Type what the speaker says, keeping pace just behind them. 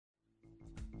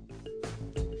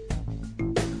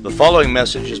The following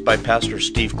message is by Pastor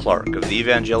Steve Clark of the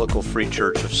Evangelical Free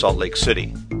Church of Salt Lake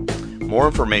City. More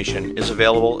information is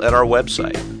available at our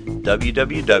website,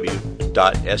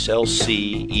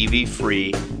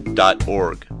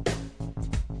 www.slcevfree.org.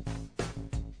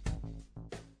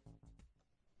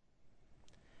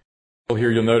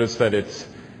 Here you'll notice that it's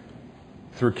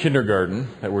through kindergarten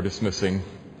that we're dismissing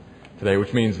today,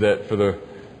 which means that for the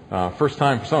first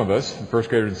time for some of us, first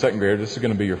graders and second graders, this is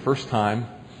going to be your first time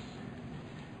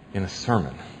in a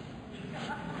sermon.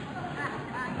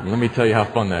 And let me tell you how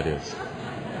fun that is.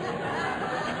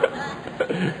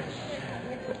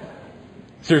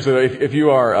 Seriously, if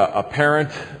you are a parent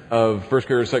of first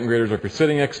graders, second graders, or if you're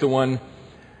sitting next to one,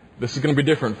 this is going to be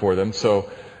different for them.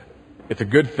 So it's a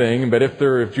good thing, but if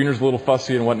Junior's a little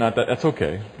fussy and whatnot, that's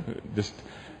okay.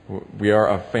 We are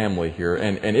a family here.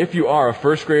 And if you are a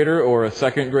first grader or a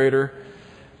second grader,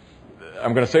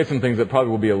 I'm going to say some things that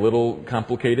probably will be a little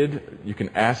complicated. You can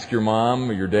ask your mom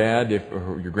or your dad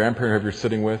or your grandparent, whoever you're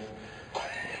sitting with,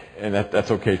 and that's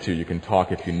okay too. You can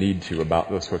talk if you need to about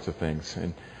those sorts of things.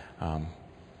 And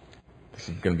this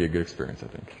is going to be a good experience, I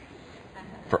think,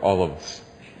 for all of us.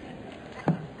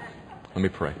 Let me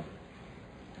pray.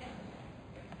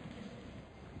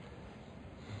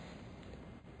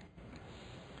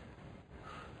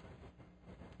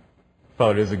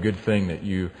 Father, it is a good thing that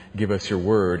you give us your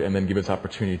word and then give us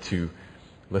opportunity to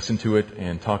listen to it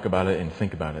and talk about it and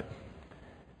think about it.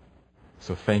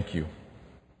 So thank you.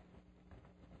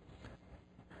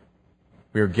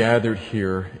 We are gathered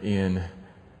here in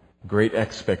great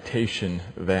expectation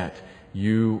that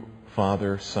you,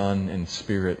 Father, Son, and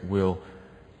Spirit, will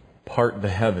part the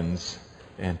heavens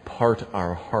and part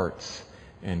our hearts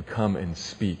and come and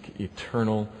speak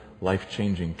eternal,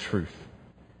 life-changing truth,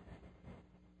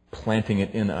 planting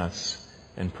it in us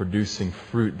and producing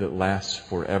fruit that lasts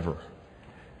forever.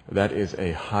 That is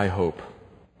a high hope.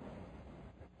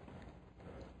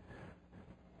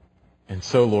 And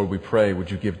so, Lord, we pray,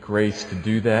 would you give grace to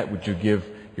do that? Would you give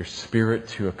your Spirit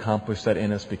to accomplish that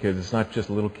in us? Because it's not just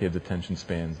little kids' attention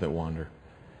spans that wander.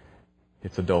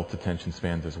 It's adult attention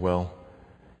spans as well.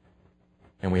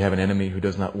 And we have an enemy who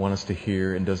does not want us to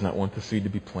hear and does not want the seed to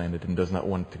be planted and does not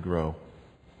want it to grow.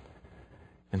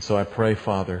 And so I pray,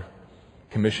 Father,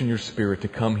 commission your Spirit to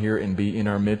come here and be in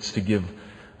our midst, to give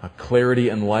clarity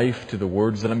and life to the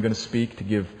words that I'm going to speak, to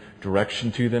give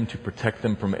direction to them, to protect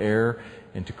them from error,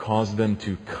 and to cause them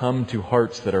to come to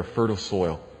hearts that are fertile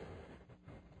soil.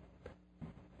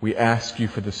 We ask you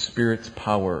for the Spirit's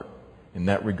power in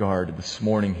that regard this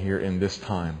morning here in this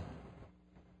time.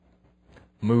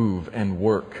 Move and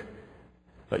work,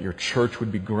 that your church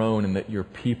would be grown and that your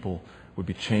people would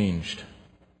be changed.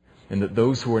 And that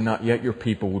those who are not yet your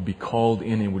people would be called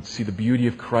in and would see the beauty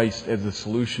of Christ as the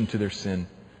solution to their sin,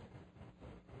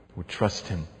 would trust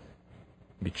Him,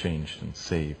 be changed and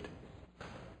saved.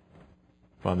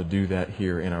 Father, do that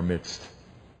here in our midst,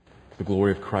 for the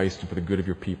glory of Christ and for the good of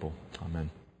your people. Amen.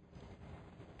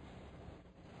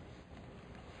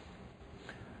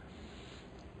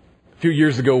 A few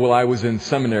years ago, while I was in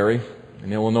seminary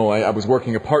in Illinois, I was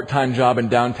working a part-time job in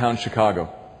downtown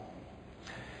Chicago.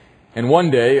 And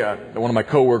one day, one of my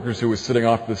coworkers who was sitting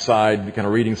off to the side, kind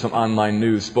of reading some online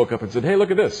news, spoke up and said, "Hey,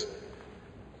 look at this.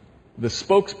 The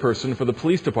spokesperson for the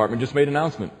police department just made an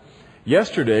announcement.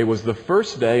 Yesterday was the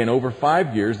first day in over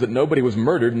 5 years that nobody was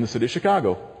murdered in the city of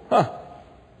Chicago."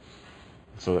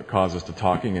 So that caused us to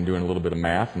talking and doing a little bit of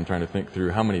math and trying to think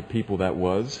through how many people that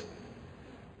was.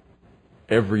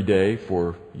 Every day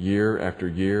for year after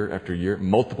year after year.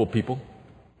 Multiple people,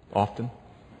 often.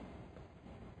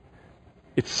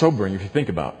 It's sobering if you think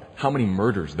about how many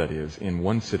murders that is in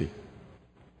one city.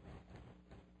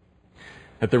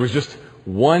 That there was just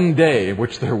one day in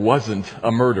which there wasn't a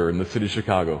murder in the city of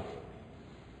Chicago.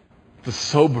 It's a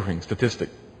sobering statistic.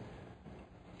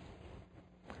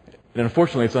 And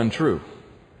unfortunately, it's untrue.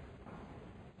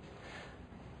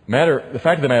 The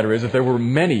fact of the matter is that there were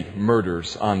many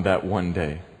murders on that one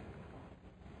day.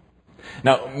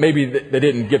 Now, maybe they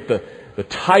didn't get the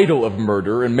title of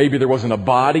murder, and maybe there wasn't a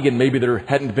body, and maybe there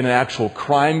hadn't been an actual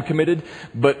crime committed,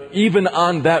 but even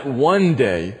on that one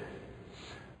day,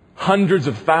 hundreds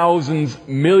of thousands,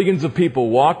 millions of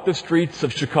people walked the streets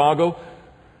of Chicago,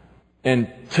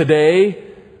 and today,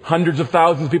 hundreds of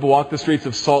thousands of people walk the streets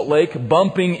of Salt Lake,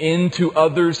 bumping into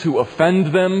others who offend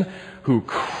them, who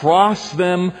cross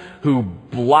them, who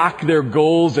block their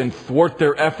goals and thwart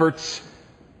their efforts,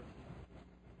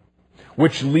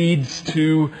 which leads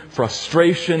to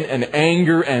frustration and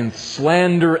anger and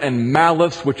slander and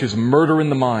malice, which is murder in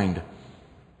the mind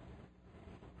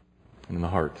and in the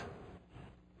heart.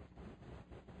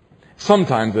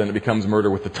 Sometimes then it becomes murder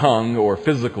with the tongue or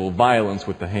physical violence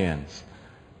with the hands.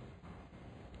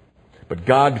 But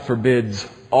God forbids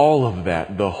all of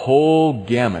that, the whole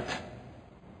gamut.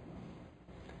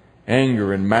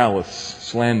 Anger and malice,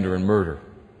 slander and murder.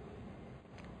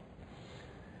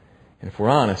 And if we're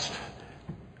honest,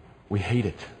 we hate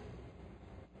it.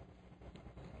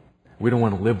 We don't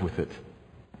want to live with it.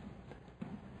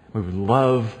 We would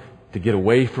love to get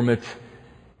away from it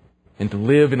and to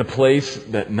live in a place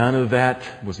that none of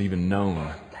that was even known.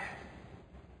 And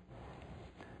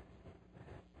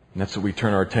that's what we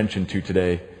turn our attention to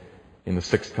today in the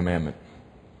 6th commandment.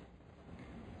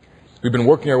 We've been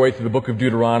working our way through the book of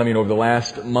Deuteronomy, and over the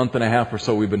last month and a half or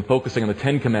so, we've been focusing on the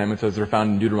 10 commandments as they're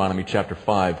found in Deuteronomy chapter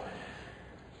 5.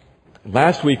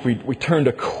 Last week, we turned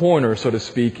a corner, so to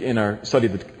speak, in our study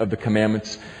of the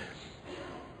commandments.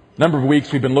 A number of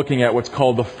weeks, we've been looking at what's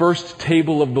called the first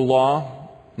table of the law,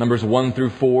 Numbers 1 through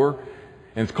 4.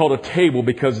 And it's called a table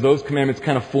because those commandments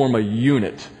kind of form a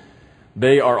unit.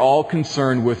 They are all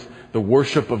concerned with the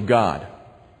worship of God,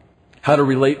 how to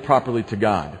relate properly to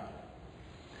God.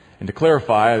 And to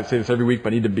clarify, I say this every week,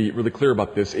 but I need to be really clear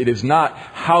about this. It is not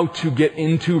how to get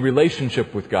into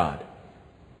relationship with God.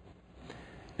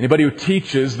 Anybody who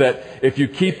teaches that if you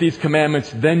keep these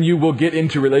commandments, then you will get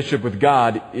into relationship with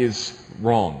God is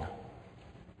wrong.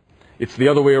 It's the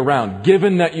other way around.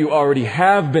 Given that you already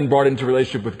have been brought into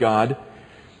relationship with God,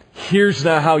 here's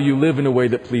now how you live in a way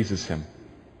that pleases Him.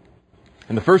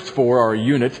 And the first 4 are a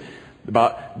unit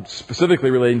about specifically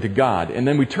relating to God. And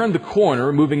then we turn the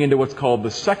corner, moving into what's called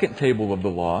the second table of the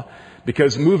law,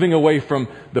 because moving away from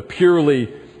the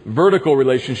purely vertical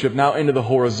relationship now into the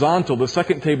horizontal, the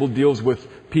second table deals with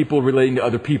people relating to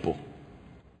other people.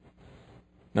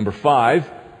 Number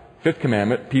 5, 5th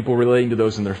commandment, people relating to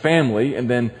those in their family, and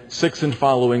then 6 and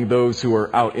following, those who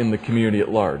are out in the community at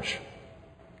large.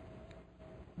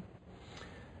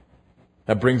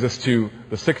 That brings us to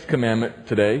the 6th commandment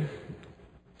today.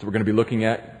 So we're going to be looking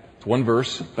at, it's one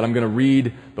verse, but I'm going to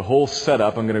read the whole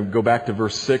setup. I'm going to go back to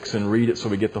verse 6 and read it so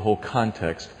we get the whole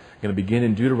context. I'm going to begin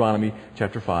in Deuteronomy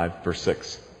chapter 5, verse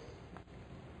 6.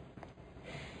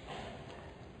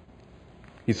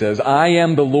 He says, I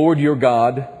am the Lord your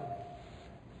God,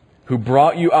 who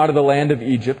brought you out of the land of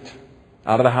Egypt,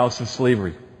 out of the house of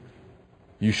slavery.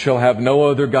 You shall have no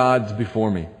other gods before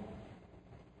me.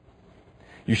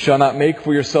 You shall not make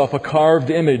for yourself a carved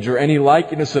image or any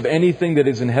likeness of anything that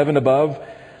is in heaven above,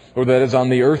 or that is on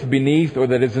the earth beneath, or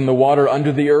that is in the water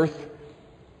under the earth.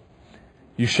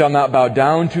 You shall not bow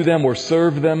down to them or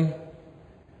serve them.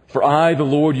 For I, the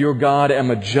Lord your God, am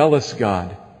a jealous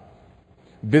God,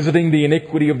 visiting the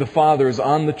iniquity of the fathers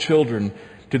on the children,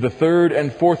 to the 3rd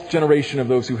and 4th generation of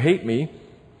those who hate me,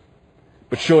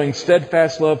 but showing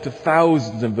steadfast love to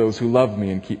thousands of those who love me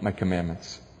and keep my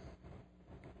commandments.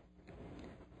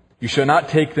 You shall not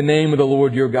take the name of the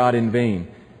Lord your God in vain,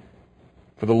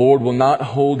 for the Lord will not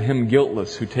hold him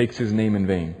guiltless who takes his name in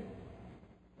vain.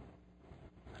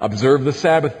 Observe the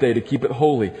Sabbath day to keep it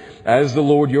holy, as the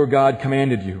Lord your God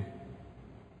commanded you.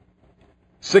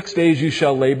 6 days you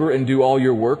shall labor and do all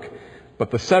your work,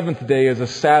 but the 7th day is a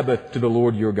Sabbath to the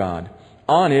Lord your God.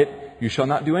 On it you shall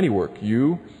not do any work,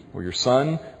 you, or your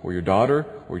son, or your daughter,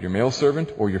 or your male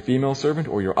servant, or your female servant,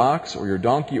 or your ox, or your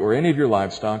donkey, or any of your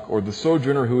livestock, or the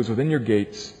sojourner who is within your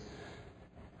gates,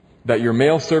 that your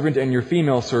male servant and your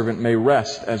female servant may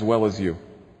rest as well as you.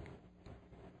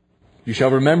 You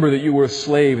shall remember that you were a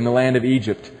slave in the land of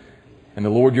Egypt, and the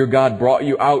Lord your God brought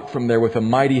you out from there with a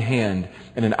mighty hand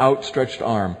and an outstretched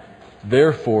arm.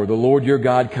 Therefore, the Lord your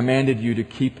God commanded you to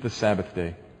keep the Sabbath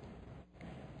day.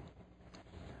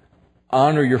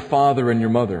 Honor your father and your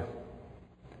mother,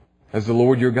 as the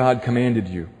Lord your God commanded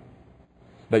you,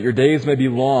 that your days may be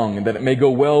long and that it may go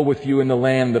well with you in the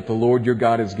land that the Lord your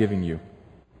God is giving you.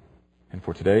 And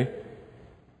for today,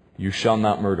 you shall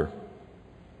not murder.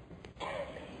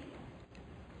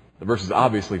 The verse is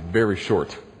obviously very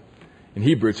short. In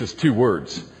Hebrew, it's just 2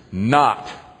 words.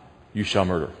 Not, you shall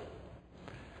murder.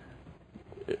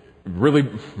 Really,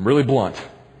 really blunt,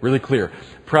 really clear.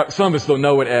 Perhaps some of us, though,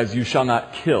 know it as you shall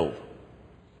not kill.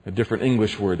 A different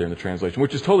English word there in the translation,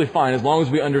 which is totally fine as long as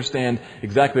we understand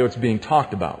exactly what's being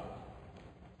talked about.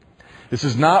 This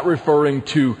is not referring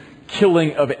to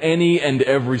killing of any and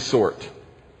every sort.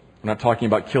 We're not talking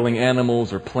about killing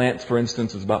animals or plants, for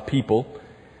instance. It's about people.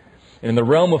 And in the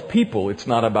realm of people, it's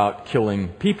not about killing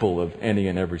people of any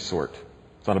and every sort.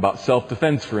 It's not about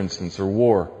self-defense, for instance, or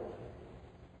war.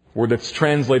 Word that's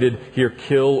translated here,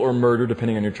 kill or murder,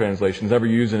 depending on your translation, is ever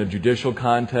used in a judicial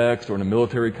context or in a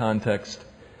military context.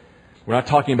 We're not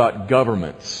talking about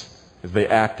governments as they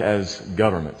act as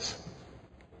governments.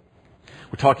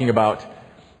 We're talking about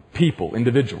people,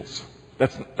 individuals.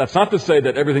 That's not to say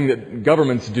that everything that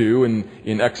governments do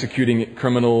in executing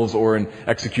criminals or in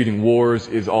executing wars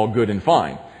is all good and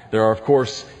fine. There are, of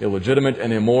course, illegitimate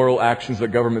and immoral actions that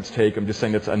governments take. I'm just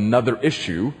saying that's another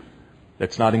issue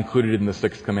that's not included in the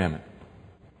sixth commandment.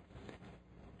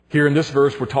 Here in this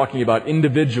verse, we're talking about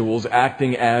individuals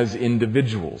acting as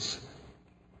individuals,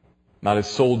 not as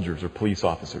soldiers or police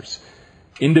officers.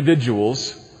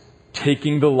 Individuals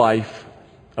taking the life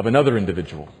of another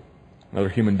individual, another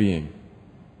human being.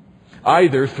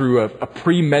 Either through a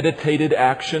premeditated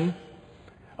action,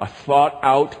 a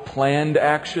thought-out, planned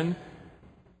action,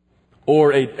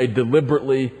 or a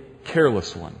deliberately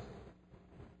careless one.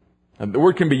 And the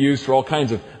word can be used for all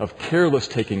kinds of careless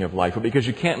taking of life, because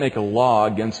you can't make a law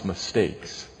against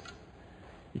mistakes.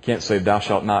 You can't say, thou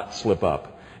shalt not slip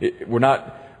up. We're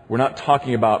not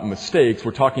talking about mistakes.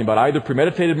 We're talking about either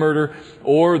premeditated murder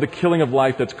or the killing of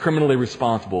life that's criminally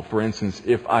responsible. For instance,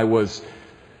 if I was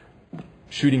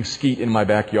shooting skeet in my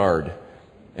backyard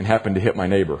and happened to hit my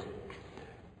neighbor.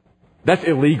 That's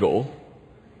illegal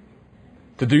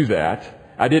to do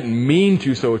that. I didn't mean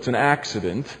to, so it's an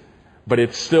accident, but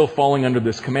it's still falling under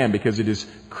this command because it is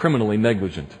criminally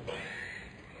negligent.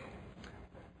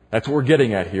 That's what we're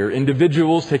getting at here.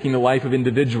 Individuals taking the life of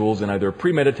individuals in either a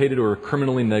premeditated or a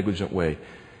criminally negligent way.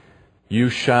 You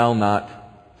shall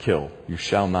not kill. You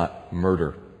shall not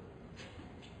murder.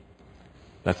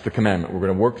 That's the commandment. We're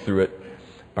going to work through it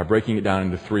by breaking it down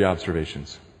into three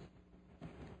observations.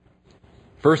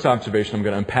 First observation, I'm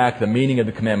going to unpack the meaning of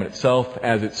the commandment itself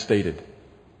as it's stated.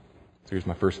 So here's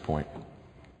my first point.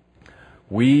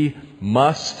 We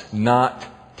must not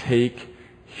take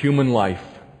human life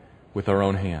with our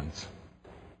own hands.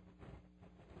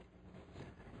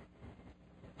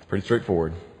 It's pretty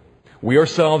straightforward. We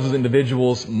ourselves as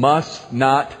individuals must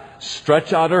not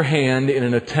stretch out our hand in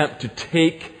an attempt to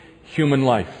take human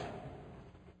life.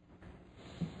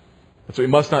 That's what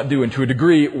we must not do. And to a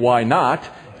degree, why not,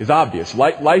 is obvious.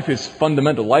 Life is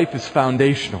fundamental. Life is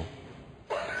foundational.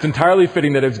 It's entirely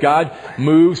fitting that as God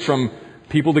moves from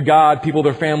people to God, people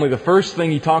to their family, the first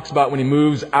thing He talks about when He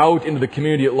moves out into the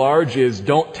community at large is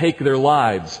don't take their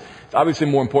lives. It's obviously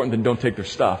more important than don't take their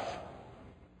stuff.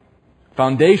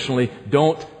 Foundationally,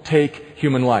 don't take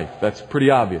human life. That's pretty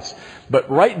obvious. But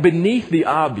right beneath the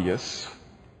obvious,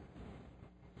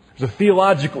 there's a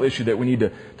theological issue that we need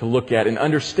to look at, and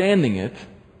understanding it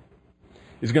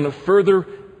is going to further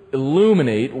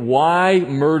illuminate why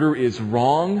murder is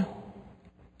wrong.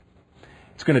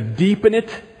 It's going to deepen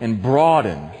it and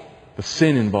broaden the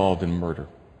sin involved in murder.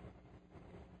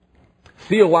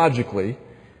 Theologically,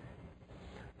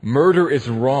 murder is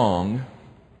wrong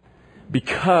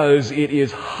because it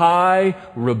is high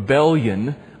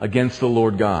rebellion against the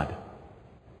Lord God.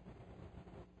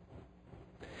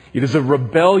 It is a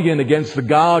rebellion against the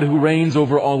God who reigns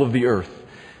over all of the earth.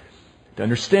 To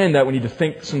understand that, we need to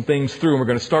think some things through, and we're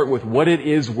going to start with what it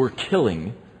is we're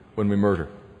killing when we murder.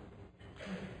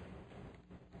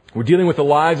 We're dealing with the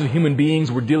lives of human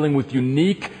beings. We're dealing with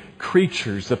unique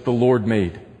creatures that the Lord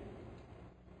made.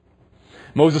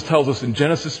 Moses tells us in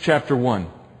Genesis chapter 1, it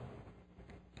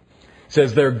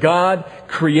says there, God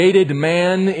created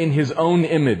man in His own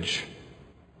image.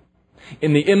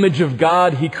 In the image of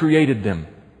God, He created them.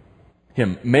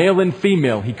 Him, male and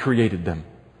female, He created them.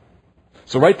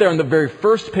 So right there on the very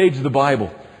first page of the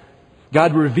Bible,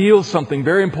 God reveals something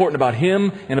very important about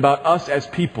Him and about us as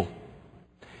people.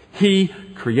 He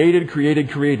created.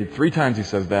 3 times He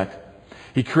says that.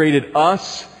 He created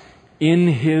us in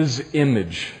His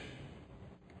image.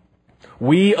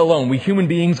 We alone, we human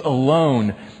beings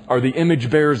alone, are the image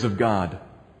bearers of God.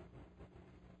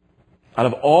 Out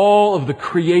of all of the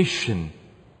creation,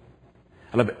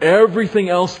 out of everything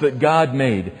else that God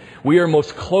made, we are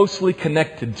most closely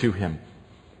connected to Him.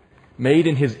 Made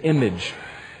in His image,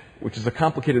 which is a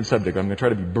complicated subject. I'm going to try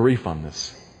to be brief on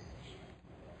this.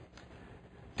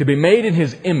 To be made in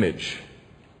His image,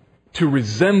 to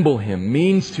resemble Him,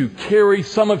 means to carry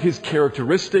some of His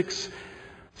characteristics,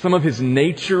 some of His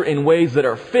nature in ways that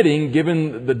are fitting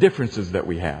given the differences that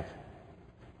we have.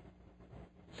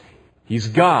 He's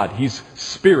God. He's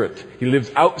Spirit. He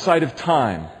lives outside of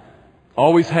time.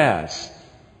 Always has.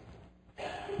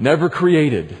 Never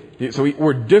created. So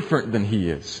we're different than He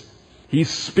is. He's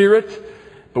Spirit,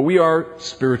 but we are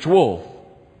spiritual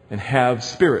and have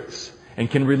spirits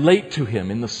and can relate to Him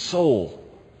in the soul.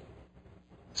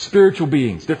 Spiritual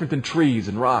beings, different than trees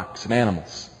and rocks and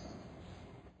animals.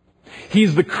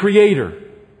 He's the Creator,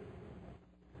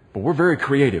 but we're very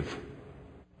creative.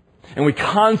 And we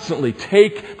constantly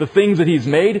take the things that He's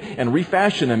made and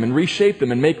refashion them and reshape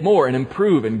them and make more and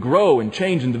improve and grow and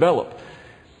change and develop.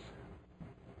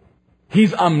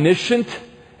 He's omniscient,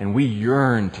 and we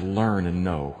yearn to learn and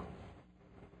know.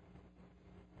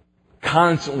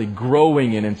 Constantly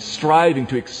growing in and striving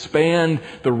to expand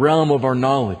the realm of our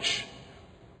knowledge,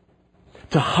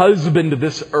 to husband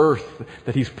this earth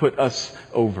that He's put us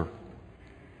over.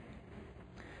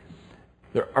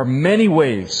 There are many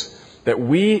ways that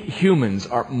we humans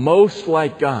are most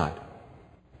like God.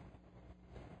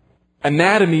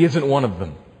 Anatomy isn't one of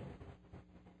them.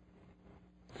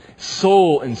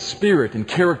 Soul and spirit and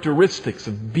characteristics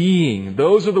of being,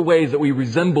 those are the ways that we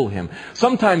resemble Him.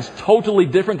 Sometimes totally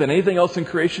different than anything else in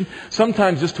creation,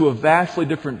 sometimes just to a vastly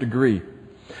different degree.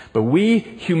 But we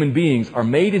human beings are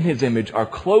made in His image, are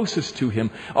closest to Him,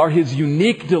 are His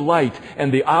unique delight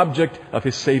and the object of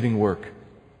His saving work.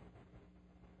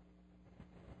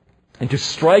 And to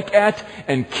strike at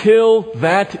and kill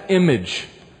that image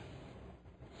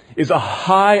is a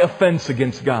high offense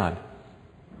against God.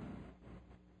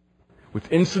 Which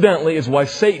incidentally is why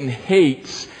Satan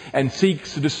hates and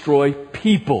seeks to destroy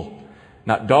people.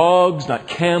 Not dogs, not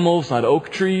camels, not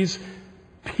oak trees.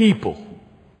 People.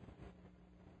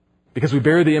 Because we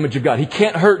bear the image of God. He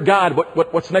can't hurt God.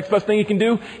 What's the next best thing he can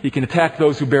do? He can attack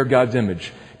those who bear God's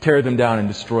image. Tear them down and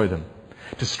destroy them.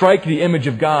 To strike the image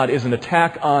of God is an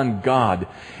attack on God.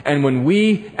 And when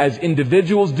we as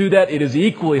individuals do that, it is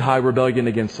equally high rebellion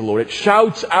against the Lord. It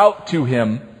shouts out to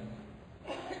Him,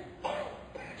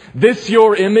 "This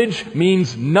your image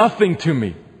means nothing to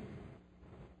me.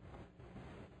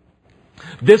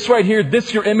 This right here,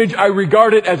 this your image, I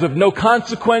regard it as of no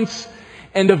consequence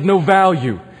and of no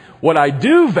value. What I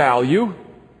do value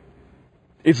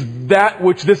is that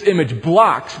which this image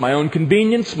blocks, my own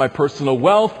convenience, my personal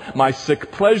wealth, my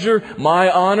sick pleasure,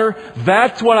 my honor.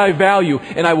 That's what I value.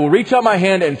 And I will reach out my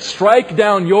hand and strike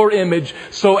down your image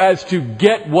so as to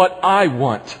get what I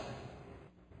want."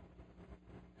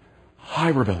 High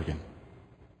rebellion.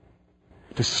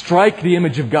 To strike the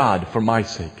image of God for my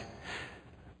sake.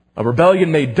 A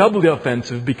rebellion made doubly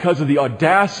offensive because of the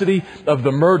audacity of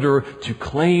the murderer to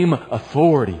claim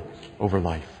authority over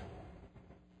life.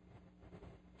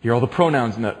 Here are all the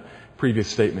pronouns in that previous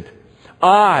statement.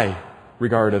 I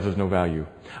regard as of no value.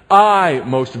 I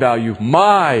most value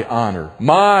my honor,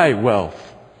 my wealth.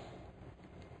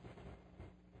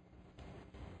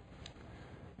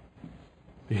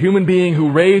 The human being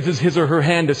who raises his or her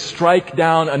hand to strike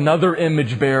down another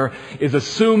image bearer is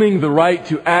assuming the right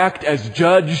to act as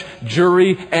judge,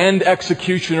 jury, and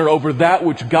executioner over that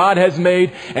which God has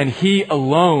made and He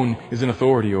alone is in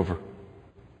authority over.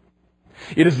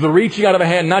 It is the reaching out of a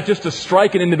hand not just to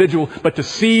strike an individual, but to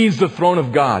seize the throne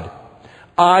of God.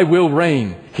 I will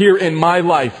reign here in my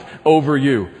life over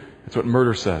you. That's what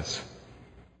murder says.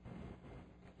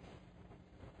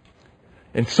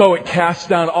 And so it casts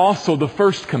down also the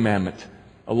first commandment,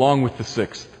 along with the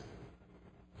sixth.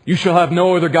 You shall have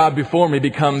no other God before me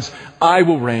becomes, I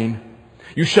will reign.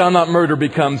 You shall not murder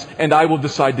becomes, and I will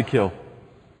decide to kill.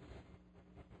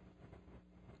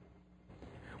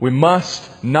 We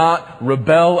must not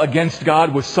rebel against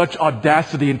God with such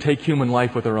audacity and take human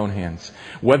life with our own hands.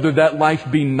 Whether that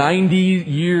life be 90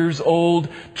 years old,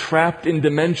 trapped in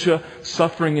dementia,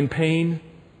 suffering in pain,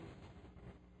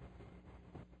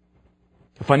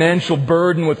 a financial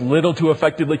burden with little to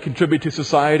effectively contribute to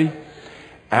society,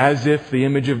 as if the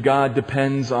image of God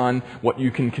depends on what you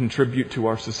can contribute to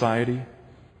our society.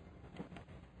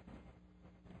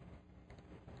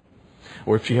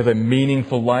 Or if she has a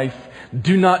meaningful life,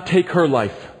 do not take her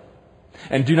life.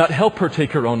 And do not help her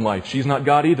take her own life. She's not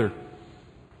God either.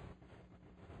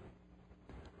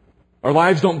 Our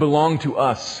lives don't belong to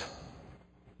us.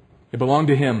 They belong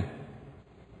to Him.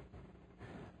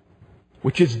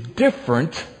 Which is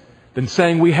different than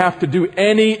saying we have to do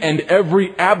any and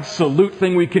every absolute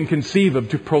thing we can conceive of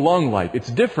to prolong life. It's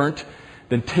different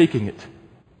than taking it.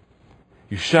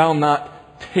 You shall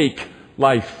not take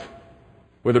life,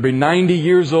 whether it be 90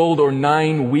 years old or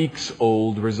 9 weeks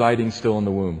old, residing still in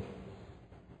the womb.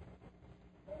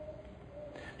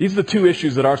 These are the two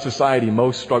issues that our society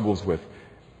most struggles with.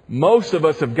 Most of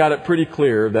us have got it pretty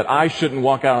clear that I shouldn't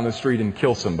walk out on the street and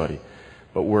kill somebody.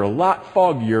 But we're a lot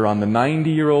foggier on the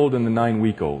 90-year-old and the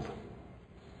 9-week-old.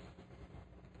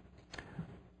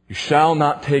 You shall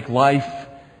not take life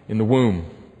in the womb,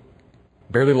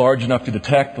 barely large enough to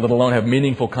detect, let alone have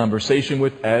meaningful conversation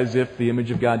with, as if the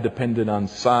image of God depended on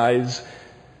size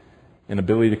and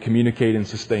ability to communicate and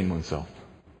sustain oneself.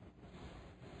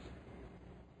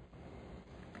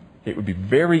 It would be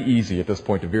very easy at this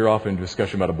point to veer off into a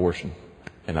discussion about abortion.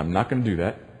 And I'm not going to do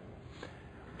that.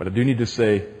 But I do need to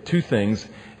say two things,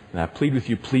 and I plead with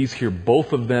you, please hear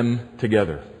both of them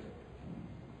together.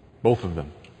 Both of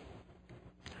them.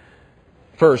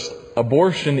 First,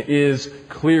 abortion is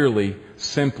clearly,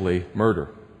 simply murder.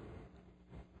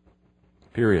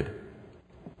 Period.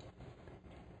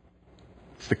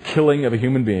 It's the killing of a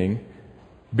human being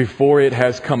before it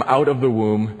has come out of the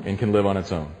womb and can live on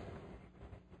its own.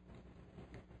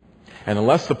 And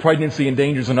unless the pregnancy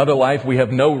endangers another life, we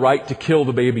have no right to kill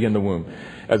the baby in the womb.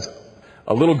 As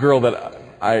a little girl that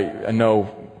I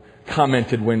know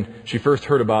commented when she first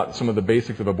heard about some of the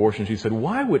basics of abortion, she said,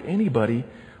 "Why would anybody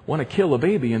want to kill a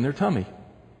baby in their tummy?"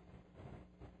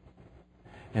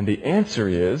 And the answer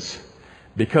is,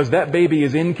 because that baby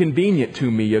is inconvenient to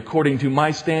me according to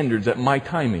my standards at my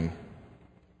timing.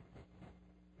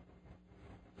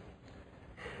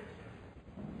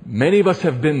 Many of us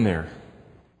have been there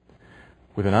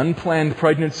with an unplanned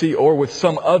pregnancy or with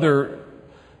some other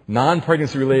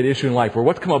non-pregnancy related issue in life where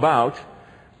what's come about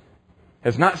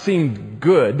has not seemed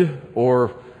good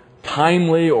or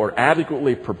timely or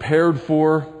adequately prepared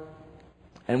for,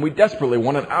 and we desperately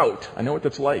want it out. I know what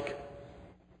that's like.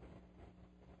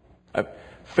 I've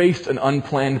faced an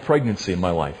unplanned pregnancy in my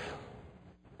life,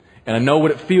 and I know what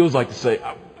it feels like to say,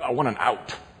 I want an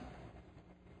out.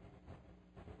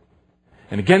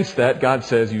 And against that, God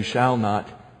says, you shall not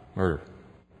murder.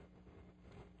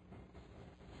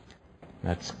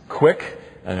 That's quick,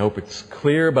 and I hope it's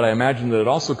clear, but I imagine that it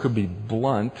also could be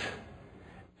blunt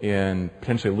and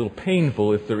potentially a little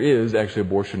painful if there is actually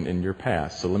abortion in your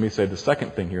past. So let me say the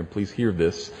second thing here, and please hear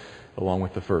this along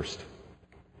with the first.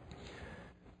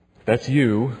 If that's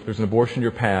you, there's an abortion in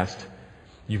your past,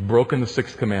 you've broken the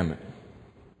sixth commandment.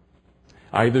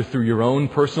 Either through your own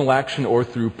personal action or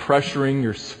through pressuring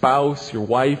your spouse, your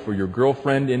wife, or your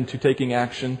girlfriend into taking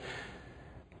action.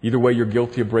 Either way, you're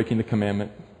guilty of breaking the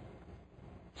commandment.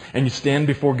 And you stand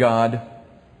before God,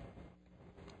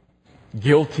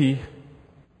 guilty.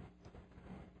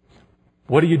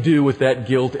 What do you do with that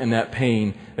guilt and that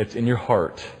pain that's in your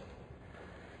heart?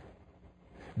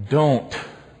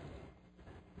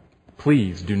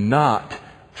 Please do not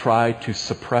try to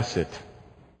suppress it,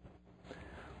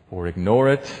 or ignore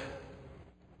it,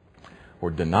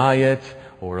 or deny it,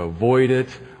 or avoid it,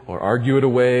 or argue it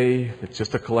away. It's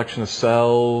just a collection of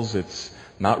cells. It's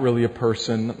not really a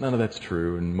person. None of that's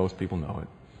true, and most people know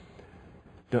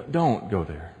it. Don't go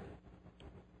there.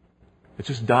 It's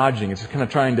just dodging. It's just kind of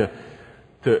trying to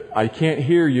I can't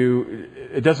hear you.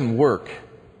 It doesn't work.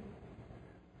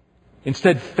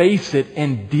 Instead, face it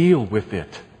and deal with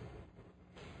it.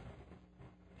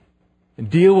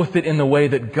 And deal with it in the way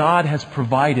that God has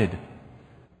provided.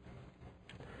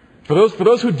 For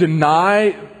those who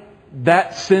deny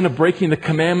that sin of breaking the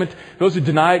commandment, those who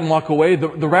deny it and walk away, the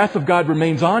wrath of God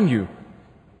remains on you.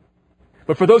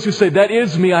 But for those who say, that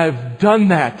is me, I have done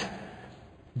that,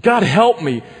 God help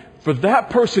me, for that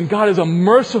person, God is a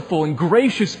merciful and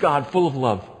gracious God full of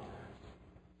love,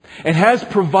 and has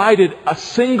provided a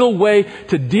single way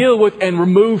to deal with and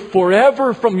remove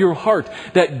forever from your heart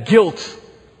that guilt,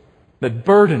 that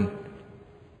burden.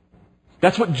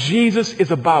 That's what Jesus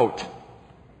is about.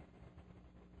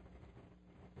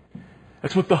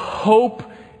 That's what the hope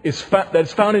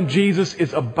that's found in Jesus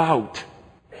is about.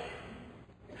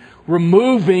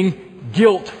 Removing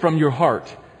guilt from your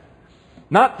heart.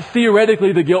 Not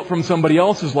theoretically the guilt from somebody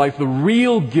else's life, the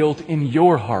real guilt in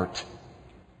your heart.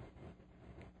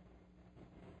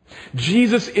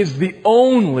 Jesus is the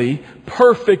only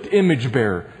perfect image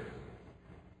bearer.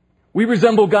 We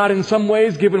resemble God in some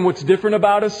ways, given what's different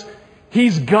about us.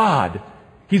 He's God.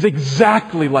 He's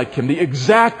exactly like Him, the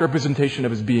exact representation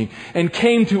of His being, and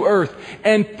came to earth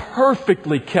and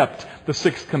perfectly kept the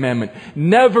sixth commandment,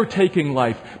 never taking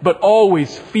life, but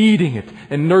always feeding it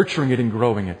and nurturing it and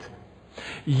growing it.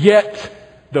 Yet,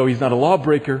 though He's not a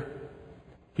lawbreaker,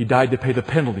 He died to pay the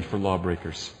penalty for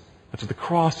lawbreakers. That's what the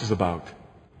cross is about.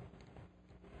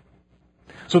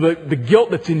 So the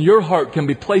guilt that's in your heart can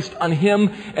be placed on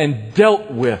Him and dealt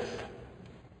with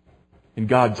in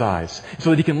God's eyes,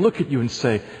 so that He can look at you and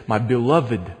say, my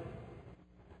beloved,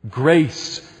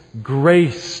 grace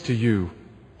to you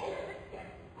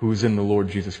who is in the Lord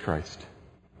Jesus Christ.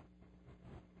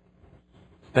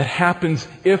 That happens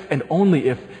if and only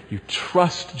if you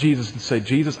trust Jesus and say,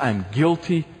 Jesus, I am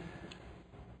guilty.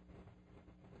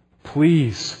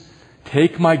 Please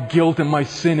take my guilt and my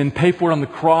sin and pay for it on the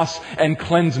cross and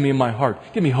cleanse me in my heart.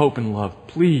 Give me hope and love.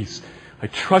 Please. I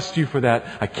trust you for that.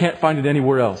 I can't find it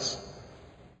anywhere else.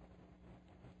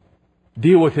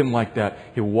 Deal with Him like that.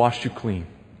 He'll wash you clean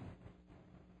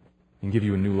and give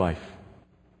you a new life.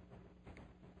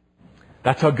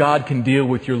 That's how God can deal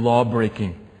with your law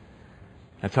breaking.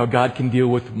 That's how God can deal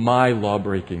with my law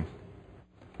breaking,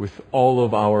 with all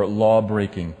of our law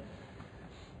breaking.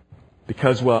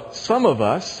 Because, well, some of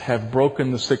us have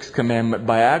broken the sixth commandment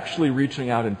by actually reaching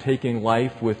out and taking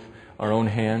life with our own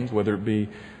hands, whether it be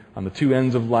on the two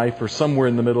ends of life or somewhere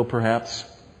in the middle, perhaps.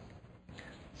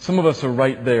 Some of us are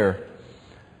right there.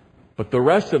 But the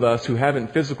rest of us who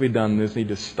haven't physically done this need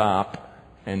to stop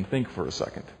and think for a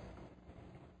second.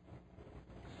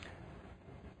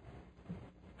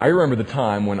 I remember the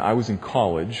time when I was in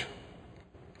college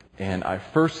and I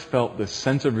first felt this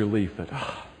sense of relief that,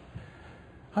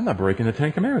 I'm not breaking the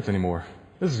Ten Commandments anymore.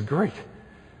 This is great.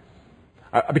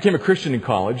 I became a Christian in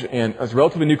college, and as a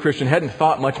relatively new Christian, hadn't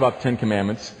thought much about the Ten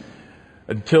Commandments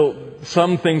until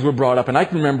some things were brought up. And I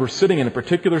can remember sitting in a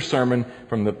particular sermon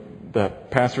from the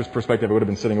pastor's perspective. I would have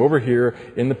been sitting over here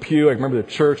in the pew. I remember the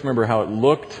church, remember how it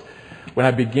looked. When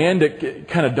I began to, it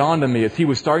kind of dawned on me as he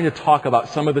was starting to talk about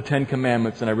some of the Ten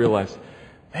Commandments, and I realized,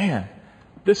 man,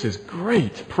 this is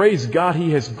great. Praise God,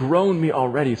 He has grown me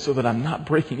already so that I'm not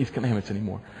breaking these commandments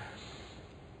anymore.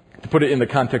 To put it in the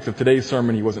context of today's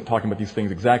sermon, he wasn't talking about these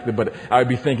things exactly, but I would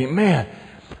be thinking, man,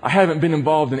 I haven't been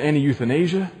involved in any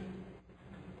euthanasia.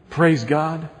 Praise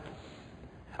God.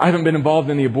 I haven't been involved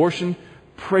in the abortion.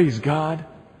 Praise God.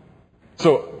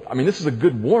 So, this is a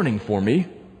good warning for me.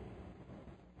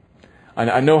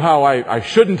 I know how I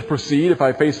shouldn't proceed if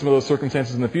I face some of those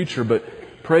circumstances in the future,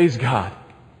 but praise God.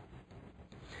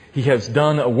 He has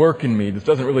done a work in me. This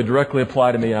doesn't really directly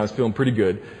apply to me, and I was feeling pretty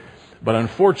good. But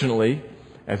unfortunately,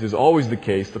 as is always the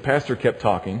case, the pastor kept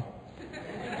talking.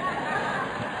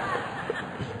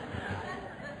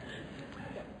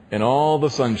 And all the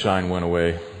sunshine went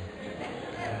away.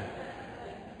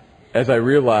 As I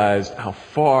realized how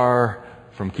far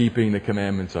from keeping the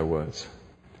commandments I was.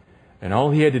 And all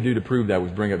he had to do to prove that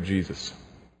was bring up Jesus.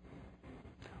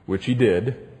 Which he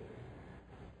did.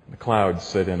 The clouds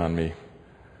set in on me.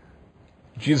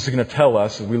 Jesus is going to tell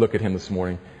us, as we look at him this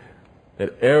morning,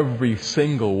 that every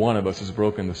single one of us has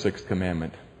broken the sixth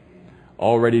commandment.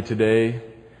 Already today,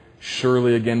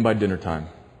 surely again by dinner time.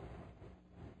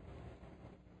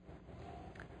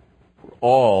 We're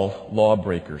all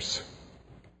lawbreakers.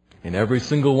 And every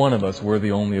single one of us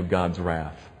worthy only of God's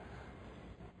wrath.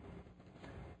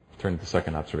 Turn to the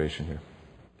second observation here.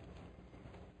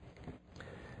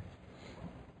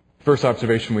 First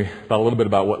observation, we thought a little bit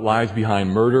about what lies behind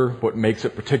murder, what makes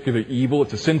it particularly evil.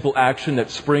 It's a sinful action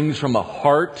that springs from a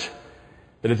heart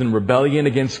that is in rebellion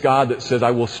against God, that says,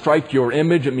 I will strike your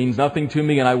image, it means nothing to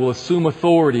me, and I will assume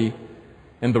authority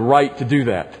and the right to do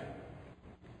that.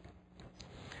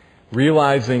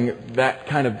 Realizing that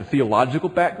kind of the theological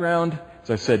background, as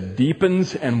I said,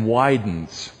 deepens and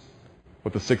widens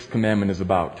what the sixth commandment is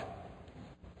about.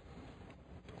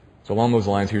 So along those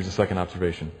lines, here's the second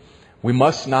observation. We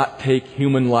must not take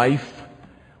human life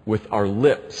with our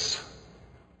lips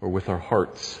or with our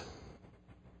hearts.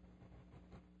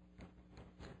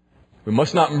 We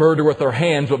must not murder with our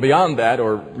hands, but beyond that,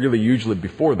 or really usually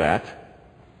before that,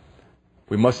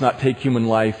 we must not take human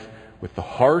life with the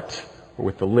heart or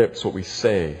with the lips, what we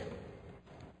say.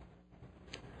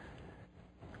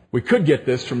 We could get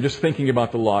this from just thinking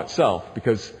about the law itself,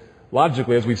 because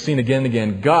logically, as we've seen again and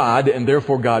again, God, and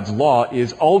therefore God's law,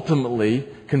 is ultimately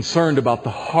concerned about the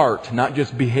heart, not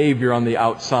just behavior on the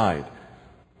outside.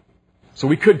 So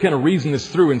we could kind of reason this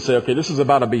through and say, okay, this is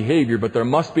about a behavior, but there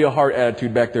must be a heart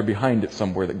attitude back there behind it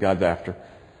somewhere that God's after.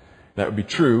 That would be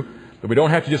true, but we don't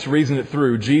have to just reason it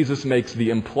through. Jesus makes the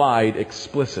implied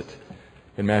explicit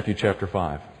in Matthew chapter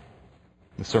 5,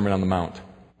 the Sermon on the Mount.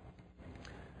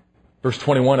 Verse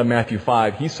 21 of Matthew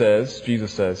 5,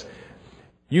 Jesus says,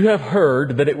 You have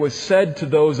heard that it was said to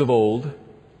those of old,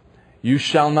 You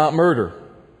shall not murder.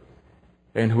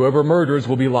 And whoever murders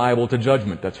will be liable to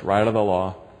judgment. That's right out of the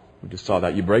law. We just saw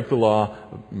that. You break the law,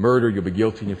 murder, you'll be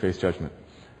guilty and you face judgment.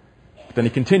 But then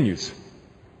he continues.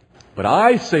 But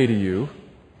I say to you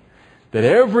that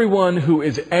everyone who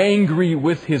is angry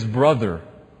with his brother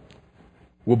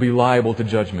will be liable to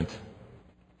judgment.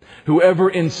 Whoever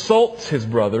insults his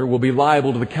brother will be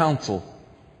liable to the council.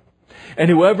 And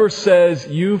whoever says,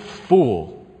 You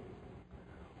fool,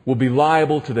 will be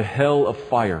liable to the hell of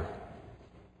fire.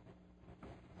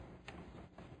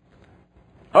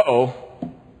 Uh-oh.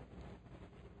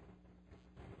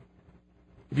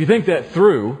 If you think that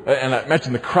through, and I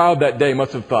mentioned the crowd that day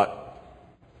must have thought,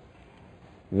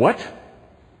 what?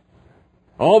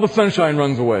 All the sunshine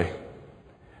runs away.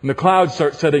 And the clouds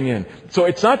start setting in. So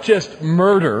it's not just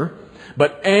murder,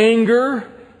 but anger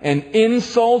and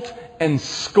insult and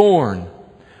scorn.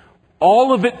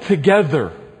 All of it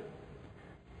together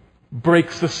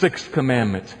breaks the sixth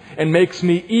commandment and makes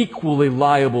me equally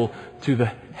liable to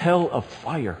the hell of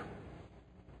fire.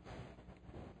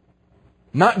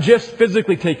 Not just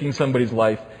physically taking somebody's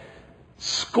life,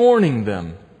 scorning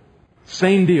them.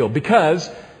 Same deal. Because,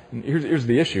 here's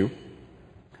the issue,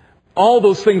 all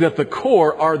those things at the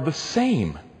core are the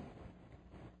same.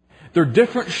 They're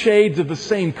different shades of the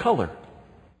same color.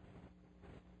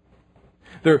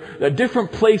 They're at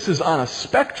different places on a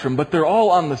spectrum, but they're all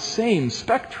on the same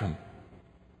spectrum.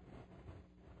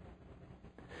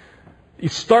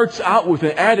 It starts out with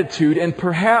an attitude and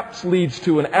perhaps leads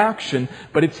to an action,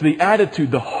 but it's the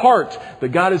attitude, the heart that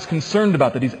God is concerned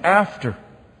about, that He's after.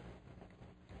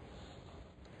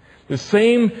 The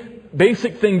same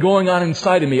basic thing going on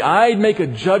inside of me. I make a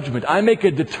judgment. I make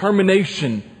a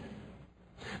determination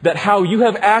that how you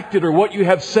have acted or what you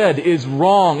have said is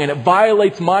wrong and it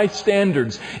violates my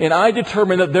standards. And I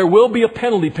determine that there will be a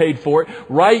penalty paid for it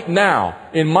right now,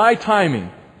 in my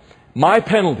timing, my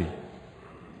penalty.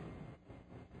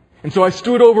 And so I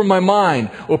steward over my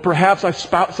mind, or perhaps I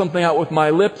spout something out with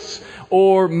my lips,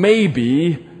 or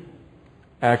maybe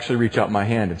I actually reach out my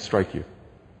hand and strike you.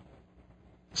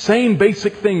 Same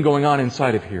basic thing going on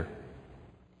inside of here.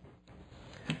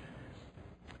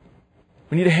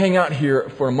 We need to hang out here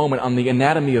for a moment on the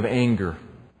anatomy of anger.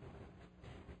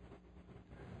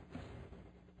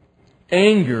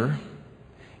 Anger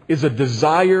is a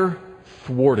desire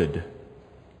thwarted.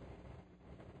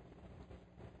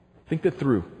 Think that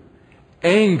through.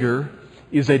 Anger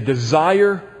is a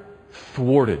desire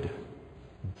thwarted,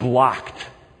 blocked.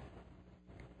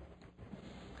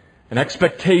 An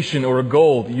expectation or a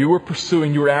goal that you were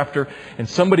pursuing, you were after, and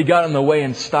somebody got in the way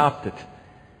and stopped it.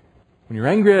 When you're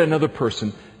angry at another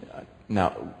person,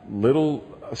 now, little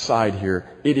aside here,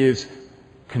 it is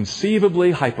conceivably,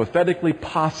 hypothetically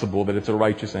possible that it's a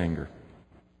righteous anger.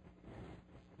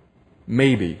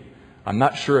 Maybe. I'm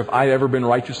not sure if I've ever been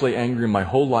righteously angry in my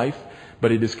whole life,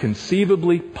 but it is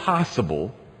conceivably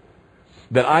possible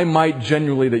that you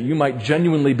might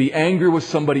genuinely be angry with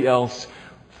somebody else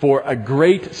for a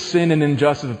great sin and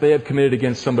injustice that they have committed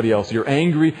against somebody else. You're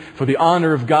angry for the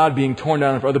honor of God being torn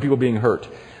down and for other people being hurt.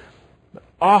 But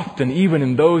often, even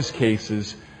in those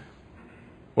cases,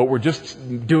 what we're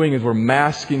just doing is we're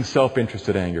masking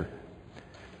self-interested anger.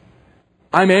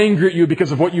 I'm angry at you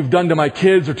because of what you've done to my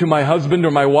kids or to my husband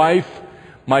or my wife,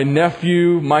 my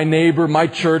nephew, my neighbor, my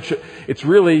church. It's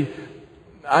really,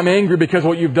 I'm angry because of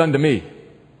what you've done to me.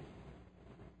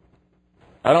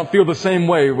 I don't feel the same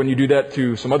way when you do that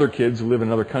to some other kids who live in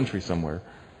another country somewhere.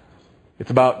 It's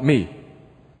about me.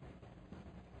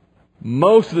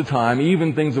 Most of the time,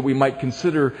 even things that we might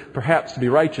consider perhaps to be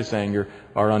righteous anger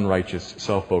are unrighteous,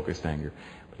 self-focused anger.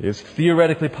 It is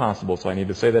theoretically possible, so I need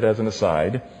to say that as an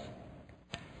aside,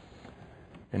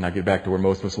 and now get back to where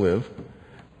most of us live.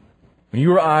 When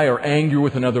you or I are angry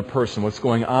with another person, what's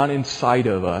going on inside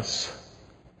of us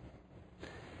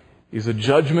is a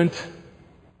judgment,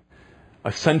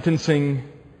 a sentencing,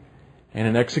 and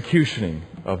an executioning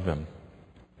of them.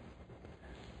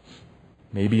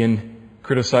 Maybe in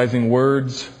criticizing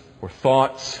words or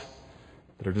thoughts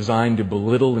that are designed to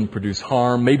belittle and produce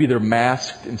harm. Maybe they're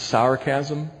masked in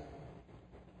sarcasm.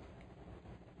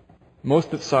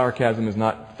 Most of the sarcasm is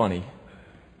not funny.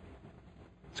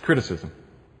 It's criticism.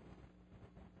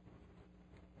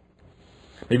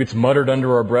 Maybe it's muttered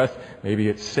under our breath. Maybe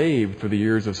it's saved for the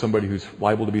ears of somebody who's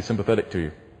liable to be sympathetic to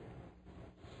you.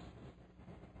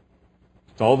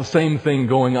 It's all the same thing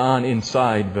going on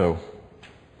inside, though.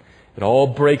 It all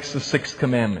breaks the sixth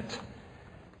commandment.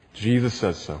 Jesus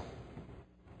says so.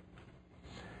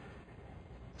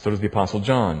 So does the Apostle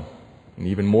John, in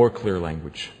even more clear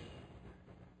language.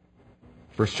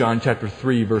 1 John chapter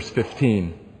 3, verse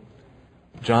 15.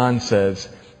 John says,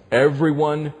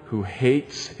 everyone who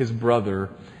hates his brother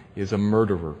is a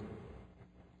murderer.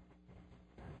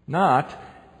 Not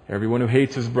everyone who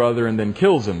hates his brother and then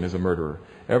kills him is a murderer.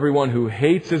 Everyone who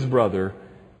hates his brother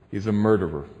is a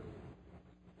murderer.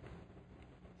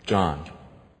 John.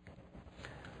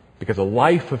 Because a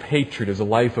life of hatred is a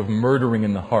life of murdering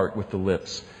in the heart with the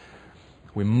lips.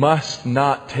 We must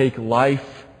not take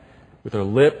life with our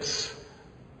lips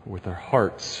or with our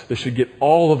hearts. This should get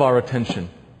all of our attention.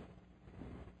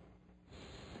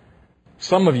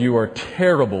 Some of you are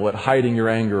terrible at hiding your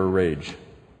anger or rage.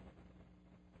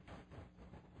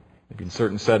 Maybe in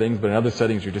certain settings, but in other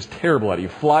settings you're just terrible at it. You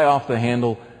fly off the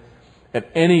handle at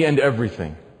any and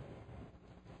everything.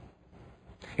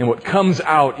 And what comes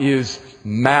out is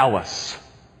malice.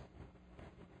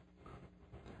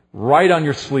 Right on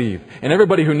your sleeve. And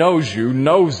everybody who knows you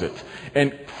knows it.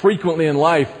 And frequently in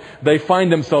life, they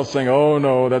find themselves saying, oh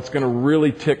no, that's going to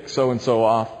really tick so-and-so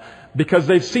off. Because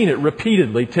they've seen it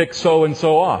repeatedly tick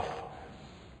so-and-so off.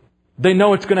 They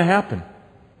know it's going to happen.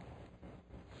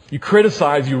 You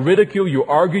criticize, you ridicule, you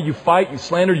argue, you fight, you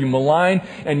slander, you malign,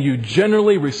 and you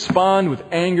generally respond with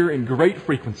anger in great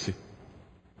frequency.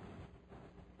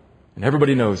 And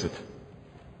everybody knows it.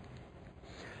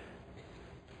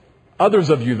 Others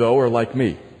of you, though, are like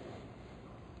me.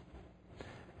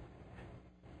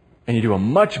 And you do a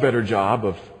much better job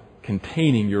of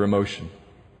containing your emotion.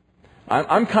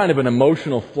 I'm kind of an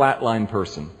emotional flatline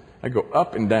person. I go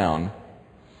up and down.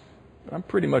 I'm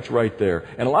pretty much right there.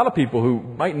 And a lot of people who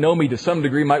might know me to some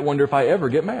degree might wonder if I ever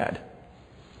get mad.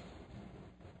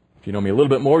 If you know me a little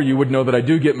bit more, you would know that I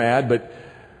do get mad, but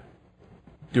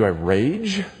do I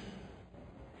rage?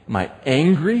 Am I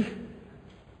angry?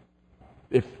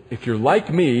 If you're like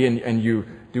me and you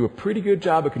do a pretty good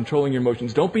job of controlling your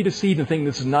emotions, don't be deceived and think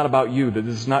this is not about you, that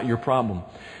this is not your problem.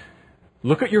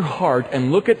 Look at your heart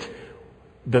and look at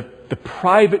the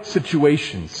private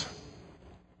situations.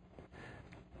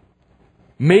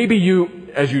 Maybe you,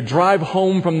 as you drive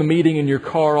home from the meeting in your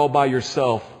car all by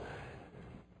yourself,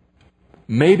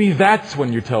 maybe that's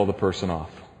when you tell the person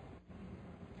off.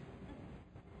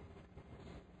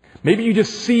 Maybe you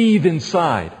just seethe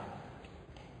inside.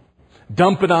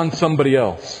 Dump it on somebody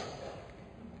else.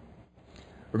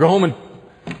 Or go home and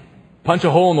punch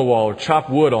a hole in the wall or chop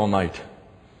wood all night.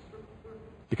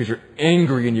 Because you're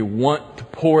angry and you want to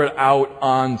pour it out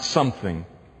on something.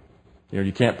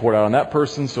 You can't pour it out on that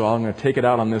person, so I'm going to take it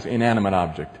out on this inanimate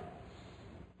object.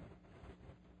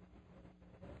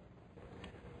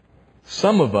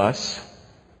 Some of us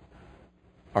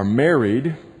are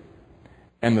married,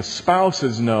 and the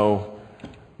spouses know,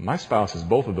 my spouse is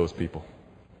both of those people.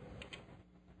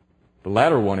 The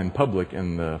latter one in public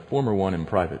and the former one in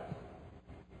private.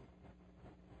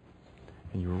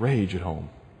 And you rage at home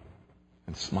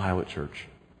and smile at church.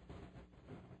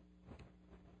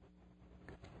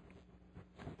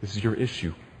 This is your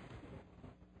issue.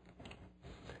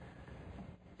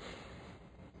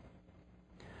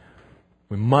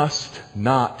 We must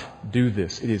not do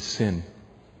this. It is sin.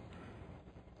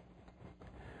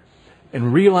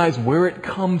 And realize where it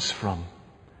comes from.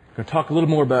 I'm going to talk a little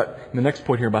more about, in the next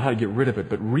point here, about how to get rid of it.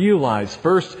 But realize,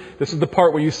 first, this is the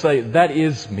part where you say, that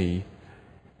is me.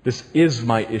 This is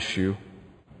my issue.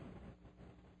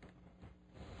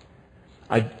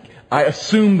 I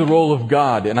assume the role of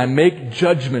God, and I make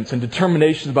judgments and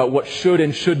determinations about what should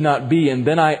and should not be, and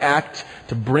then I act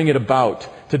to bring it about,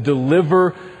 to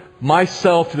deliver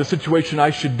myself to the situation I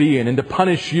should be in, and to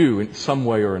punish you in some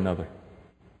way or another.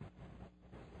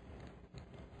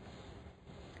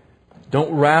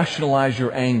 Don't rationalize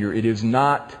your anger. It is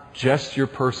not just your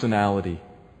personality.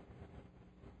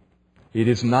 It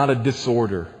is not a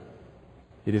disorder.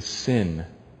 It is sin,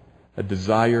 a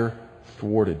desire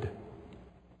thwarted.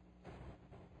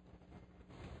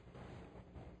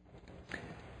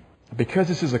 Because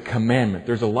this is a commandment,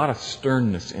 there's a lot of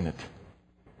sternness in it.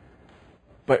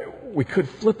 But we could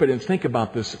flip it and think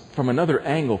about this from another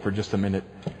angle for just a minute.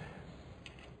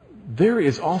 There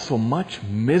is also much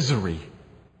misery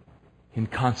in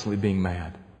constantly being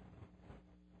mad.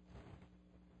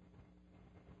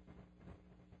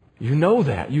 You know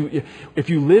that. If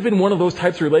you live in one of those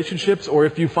types of relationships, or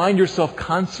if you find yourself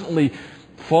constantly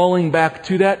falling back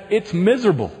to that, it's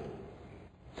miserable.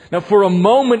 Now, for a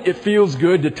moment, it feels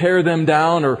good to tear them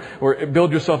down or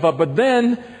build yourself up. But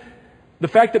then, the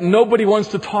fact that nobody wants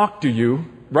to talk to you,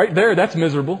 right there, that's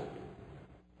miserable.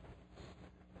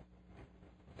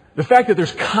 The fact that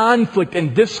there's conflict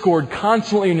and discord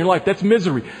constantly in your life, that's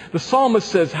misery. The psalmist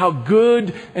says how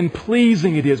good and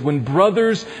pleasing it is when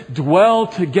brothers dwell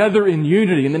together in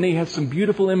unity. And then he has some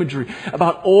beautiful imagery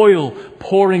about oil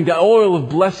pouring down, oil of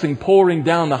blessing pouring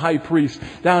down the high priest,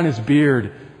 down his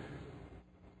beard.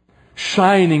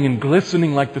 Shining and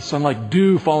glistening like the sun, like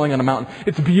dew falling on a mountain.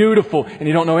 It's beautiful, and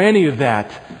you don't know any of that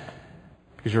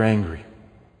because you're angry.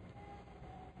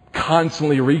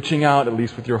 Constantly reaching out, at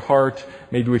least with your heart,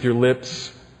 maybe with your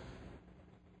lips,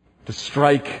 to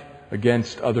strike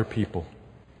against other people.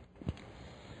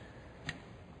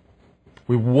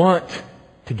 We want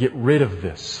to get rid of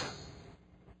this.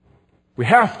 We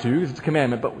have to, because it's a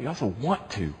commandment, but we also want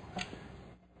to.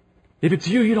 If it's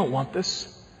you, you don't want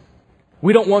this.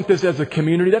 We don't want this as a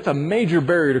community. That's a major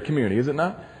barrier to community, is it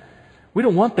not? We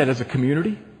don't want that as a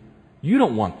community. You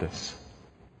don't want this.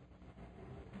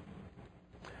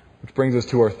 Which brings us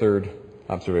to our third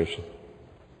observation.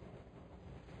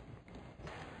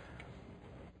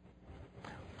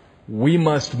 We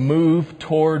must move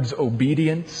towards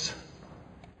obedience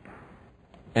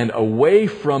and away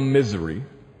from misery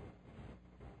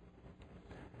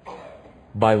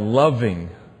by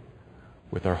loving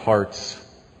with our hearts,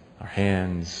 our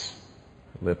hands,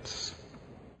 our lips.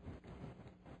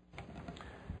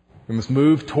 We must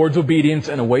move towards obedience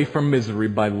and away from misery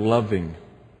by loving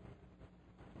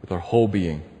with our whole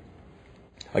being.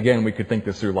 Again, we could think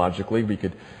this through logically. We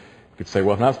could say,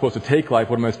 well, if I'm not supposed to take life,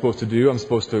 what am I supposed to do? I'm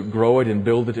supposed to grow it and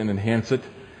build it and enhance it.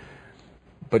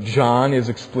 But John is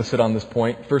explicit on this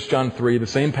point. 1 John 3, the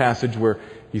same passage where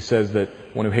he says that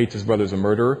one who hates his brother is a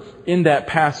murderer. In that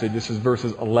passage, this is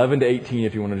verses 11 to 18,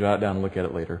 if you want to jot it down and look at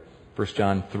it later. 1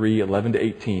 John 3, 11 to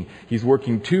 18. He's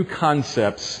working two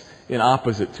concepts in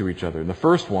opposite to each other. And the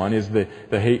first one is the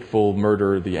hateful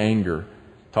murder, the anger.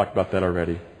 Talked about that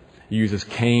already. He uses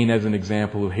Cain as an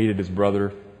example, who hated his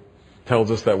brother. Tells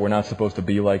us that we're not supposed to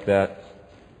be like that.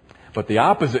 But the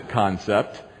opposite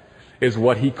concept is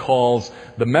what he calls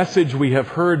the message we have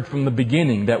heard from the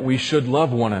beginning, that we should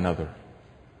love one another.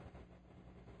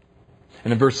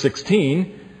 And in verse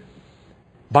 16,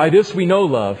 by this we know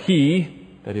love. He,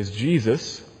 that is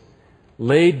Jesus,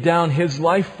 laid down His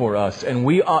life for us, and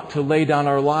we ought to lay down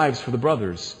our lives for the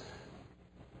brothers.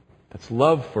 That's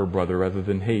love for a brother rather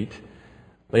than hate.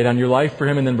 Lay down your life for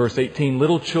him. And then verse 18,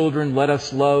 little children, let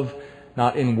us love,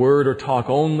 not in word or talk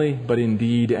only, but in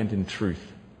deed and in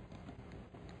truth.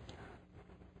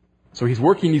 So he's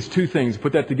working these two things.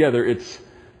 Put that together. It's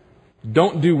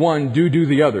don't do one, do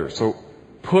the other. So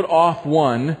put off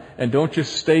one and don't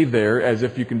just stay there as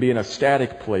if you can be in a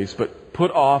static place, but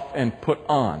put off and put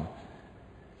on.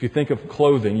 If you think of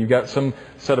clothing, you've got some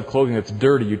set of clothing that's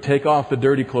dirty. You take off the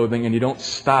dirty clothing and you don't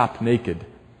stop naked.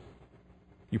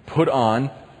 You put on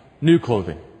new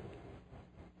clothing.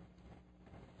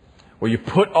 Well, you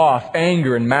put off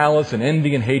anger and malice and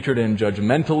envy and hatred and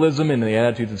judgmentalism and the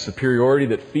attitudes of superiority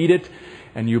that feed it.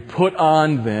 And you put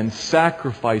on then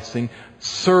sacrificing,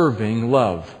 serving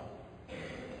love.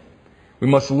 We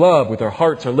must love with our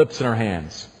hearts, our lips, and our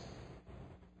hands.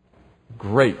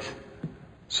 Great.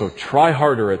 So try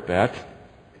harder at that.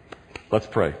 Let's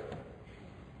pray.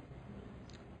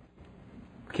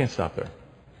 We can't stop there.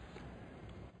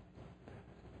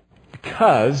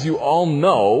 Because you all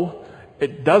know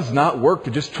it does not work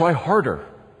to just try harder.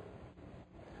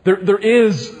 There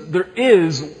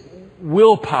is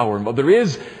willpower involved. There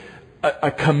is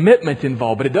a commitment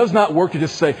involved. But it does not work to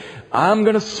just say, I'm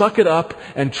going to suck it up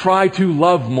and try to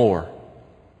love more.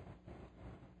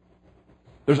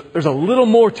 There's a little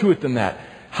more to it than that.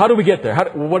 How do we get there?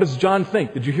 What does John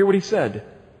think? Did you hear what he said?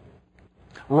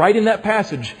 Right in that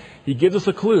passage, he gives us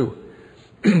a clue.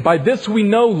 By this we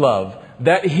know love,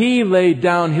 that He laid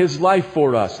down His life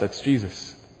for us. That's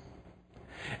Jesus.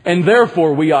 And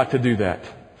therefore we ought to do that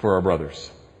for our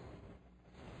brothers.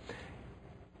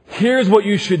 Here's what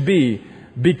you should be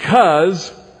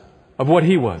because of what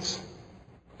He was.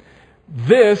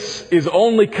 This is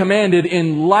only commanded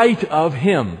in light of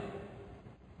Him.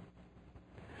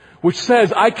 Which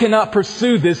says, I cannot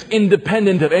pursue this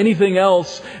independent of anything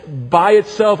else by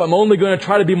itself. I'm only going to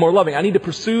try to be more loving. I need to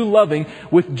pursue loving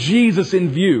with Jesus in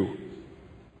view.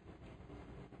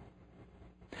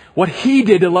 What He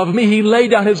did to love me, He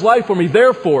laid down His life for me.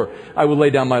 Therefore, I will lay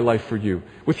down my life for you.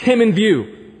 With Him in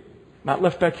view. Not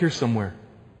left back here somewhere.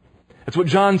 That's what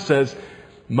John says.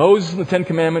 Moses and the Ten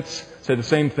Commandments say the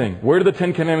same thing. Where do the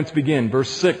Ten Commandments begin? Verse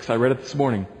 6, I read it this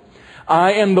morning.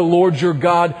 I am the Lord your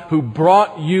God who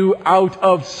brought you out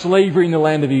of slavery in the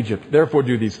land of Egypt. Therefore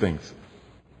do these things.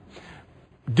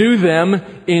 Do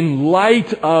them in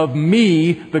light of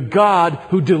me, the God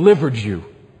who delivered you.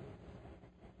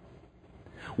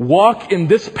 Walk in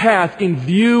this path in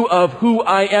view of who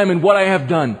I am and what I have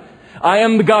done. I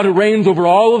am the God who reigns over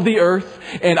all of the earth,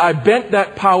 and I bent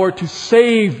that power to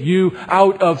save you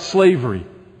out of slavery.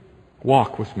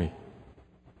 Walk with me.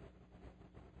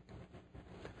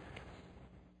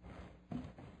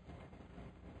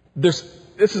 This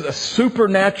is a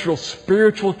supernatural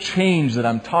spiritual change that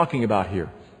I'm talking about here.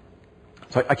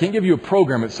 So I can't give you a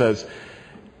program that says,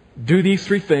 do these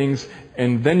three things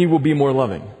and then you will be more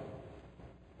loving.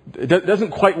 It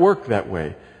doesn't quite work that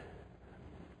way.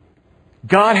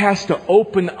 God has to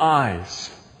open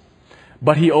eyes.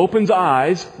 But He opens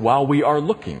eyes while we are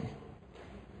looking.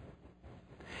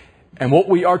 And what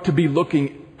we are to be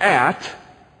looking at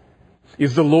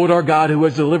is the Lord our God who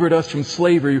has delivered us from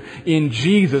slavery in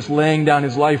Jesus laying down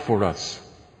His life for us.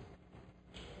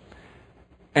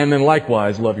 And then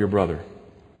likewise, love your brother.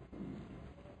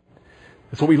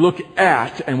 That's what we look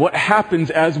at, and what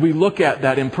happens as we look at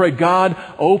that and pray, God,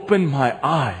 open my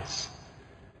eyes.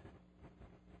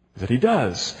 That He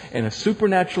does. And a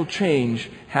supernatural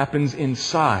change happens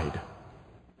inside.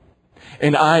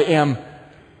 And I am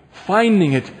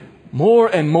finding it more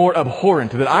and more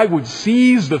abhorrent that I would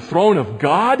seize the throne of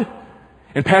God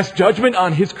and pass judgment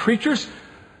on His creatures.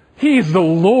 He is the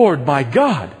Lord my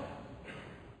God.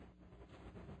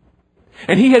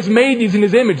 And He has made these in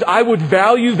His image. I would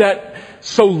value that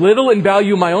so little and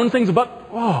value my own things, but,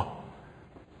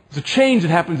 there's a change that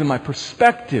happens in my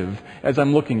perspective as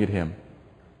I'm looking at Him.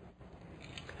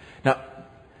 Now,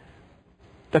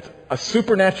 that's a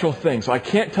supernatural thing, so I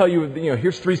can't tell you,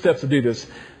 here's 3 steps to do this,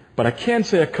 but I can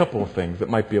say a couple of things that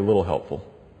might be a little helpful.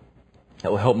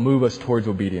 That will help move us towards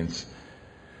obedience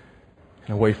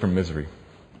and away from misery.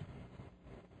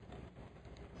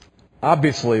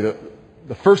 Obviously,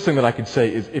 the first thing that I could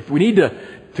say is if we need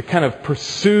to kind of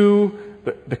pursue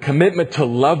the commitment to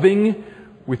loving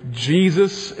with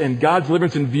Jesus and God's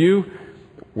deliverance in view,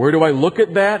 where do I look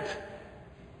at that?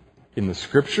 In the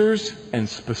Scriptures, and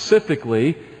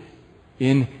specifically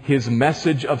in His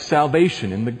message of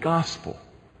salvation, in the gospel.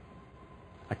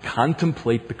 I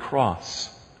contemplate the cross.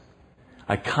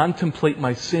 I contemplate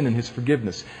my sin and His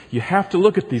forgiveness. You have to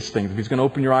look at these things if He's going to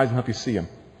open your eyes and help you see them.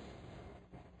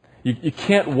 You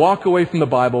can't walk away from the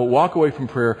Bible, walk away from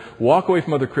prayer, walk away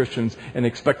from other Christians, and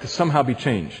expect to somehow be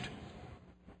changed.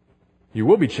 You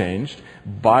will be changed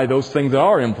by those things that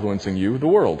are influencing you, the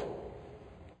world.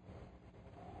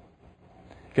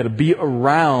 You've got to be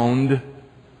around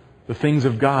the things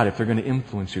of God if they're going to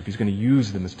influence you, if He's going to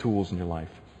use them as tools in your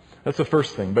life. That's the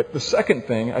first thing. But the second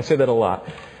thing, I say that a lot,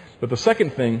 but the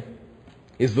second thing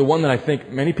is the one that I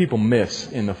think many people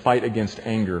miss in the fight against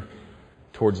anger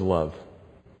towards love.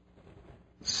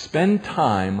 Spend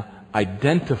time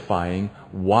identifying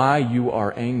why you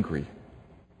are angry.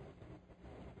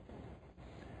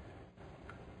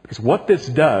 Because what this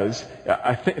does,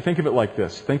 think of it like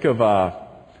this. Think of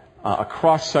a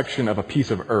cross-section of a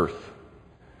piece of earth.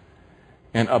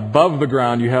 And above the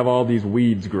ground you have all these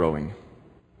weeds growing.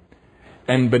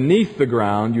 And beneath the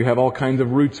ground you have all kinds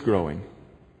of roots growing.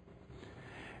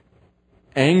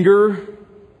 Anger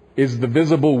is the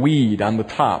visible weed on the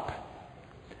top.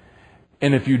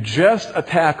 And if you just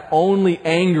attack only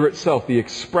anger itself, the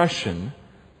expression,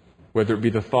 whether it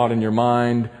be the thought in your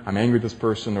mind, I'm angry at this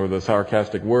person, or the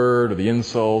sarcastic word, or the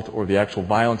insult, or the actual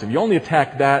violence, if you only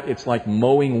attack that, it's like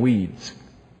mowing weeds.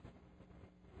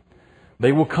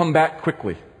 They will come back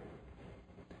quickly.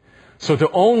 So to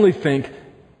only think,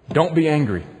 don't be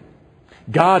angry.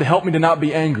 God, help me to not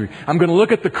be angry. I'm going to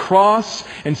look at the cross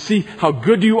and see how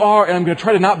good you are, and I'm going to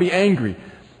try to not be angry.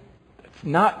 It's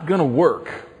not going to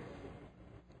work.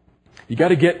 You got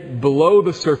to get below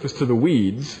the surface to the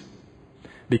weeds,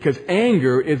 because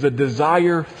anger is a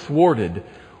desire thwarted.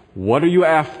 What are you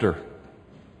after?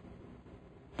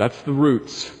 That's the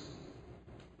roots.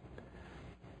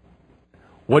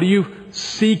 What are you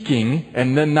seeking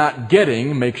and then not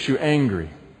getting makes you angry?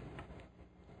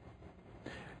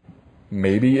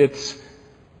 Maybe it's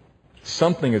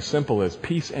something as simple as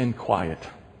peace and quiet.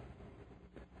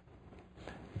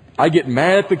 I get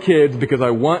mad at the kids because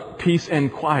I want peace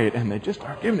and quiet, and they just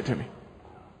aren't giving it to me.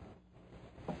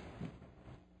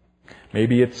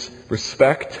 Maybe it's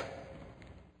respect,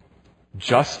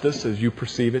 justice as you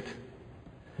perceive it,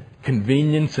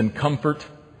 convenience and comfort.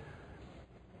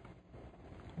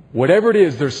 Whatever it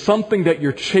is, there's something that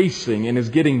you're chasing and is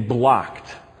getting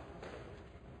blocked.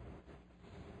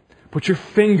 Put your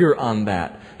finger on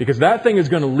that, because that thing is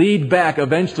going to lead back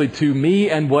eventually to me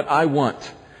and what I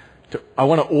want. I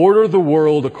want to order the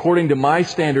world according to my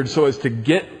standards so as to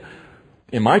get,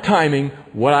 in my timing,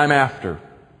 what I'm after.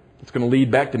 It's going to lead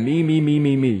back to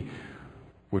me,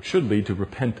 which should lead to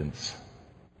repentance.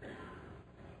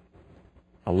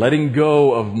 A letting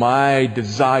go of my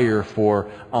desire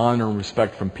for honor and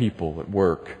respect from people at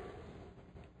work.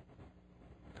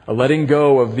 A letting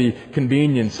go of the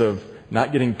convenience of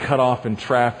not getting cut off in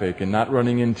traffic and not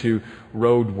running into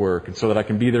road work, and so that I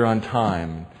can be there on time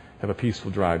and have a peaceful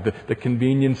drive. The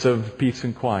convenience of peace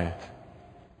and quiet.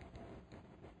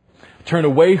 Turn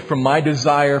away from my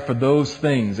desire for those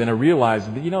things, and I realize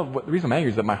that, the reason I'm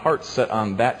angry is that my heart's set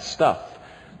on that stuff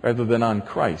rather than on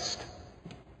Christ.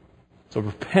 So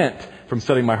repent from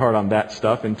setting my heart on that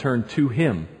stuff and turn to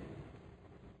Him.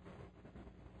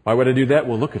 Why would I do that?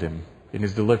 Well, look at Him in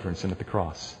His deliverance and at the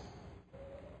cross.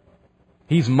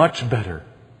 He's much better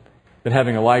than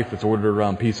having a life that's ordered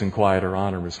around peace and quiet or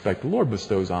honor and respect. The Lord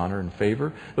bestows honor and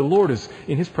favor. The Lord is,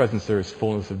 in His presence there is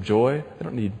fullness of joy. I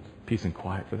don't need peace and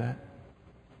quiet for that.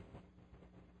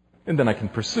 And then I can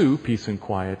pursue peace and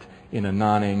quiet in a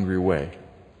non-angry way,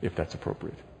 if that's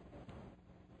appropriate.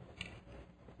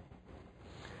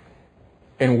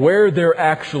 And where there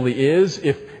actually is,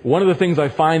 if one of the things I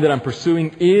find that I'm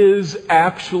pursuing is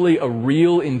actually a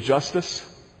real injustice,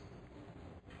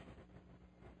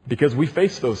 because we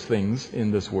face those things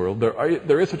in this world,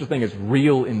 there is such a thing as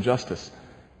real injustice.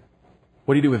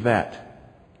 What do you do with that?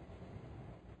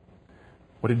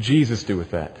 What did Jesus do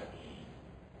with that?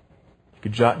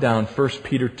 could jot down 1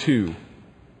 Peter 2,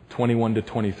 21 to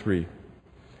 23,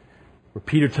 where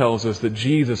Peter tells us that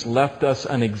Jesus left us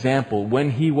an example.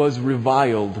 When he was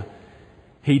reviled,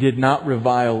 he did not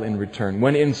revile in return.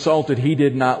 When insulted, he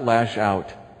did not lash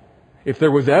out. If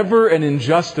there was ever an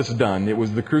injustice done, it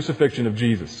was the crucifixion of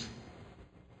Jesus.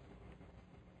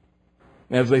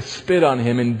 As they spit on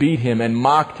him and beat him and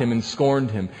mocked him and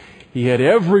scorned him, he had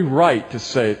every right to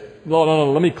say,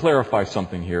 no, let me clarify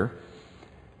something here.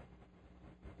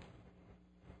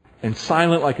 And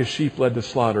silent like a sheep led to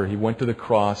slaughter, he went to the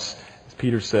cross, as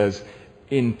Peter says,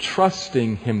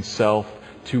 entrusting himself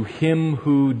to him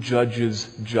who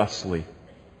judges justly.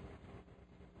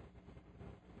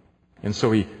 And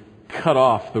so he cut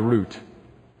off the root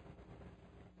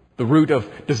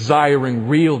of desiring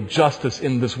real justice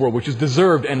in this world, which is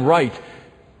deserved and right.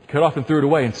 He cut off and threw it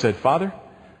away and said, Father,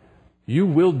 you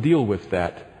will deal with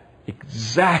that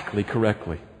exactly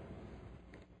correctly.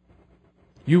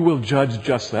 You will judge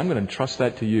justly. I'm going to entrust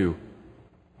that to you.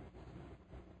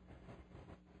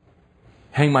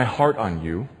 Hang my heart on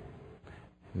you,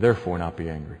 therefore not be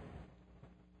angry.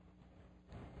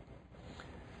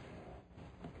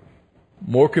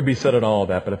 More could be said on all of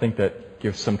that, but I think that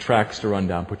gives some tracks to run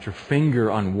down. Put your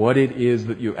finger on what it is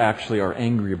that you actually are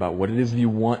angry about, what it is that you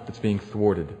want that's being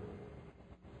thwarted.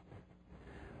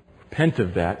 Repent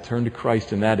of that, turn to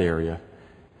Christ in that area,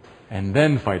 and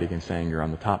then fight against anger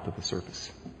on the top of the surface.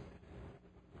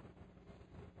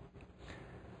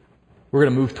 We're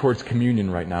going to move towards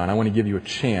communion right now, and I want to give you a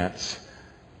chance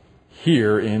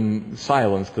here in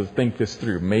silence to think this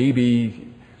through.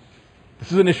 Maybe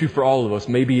this is an issue for all of us.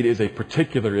 Maybe it is a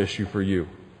particular issue for you.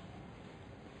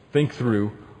 Think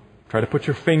through. Try to put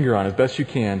your finger on, as best you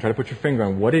can, try to put your finger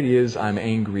on what it is I'm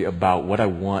angry about, what I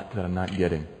want that I'm not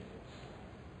getting.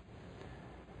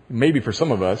 Maybe for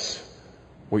some of us,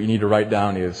 what you need to write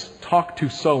down is, talk to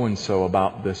so-and-so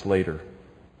about this later.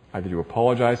 Either to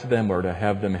apologize to them or to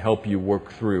have them help you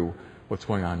work through what's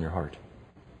going on in your heart.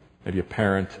 Maybe a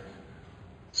parent,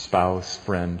 spouse,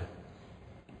 friend.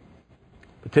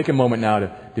 But take a moment now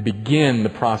to begin the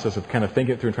process of kind of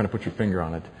thinking it through and trying to put your finger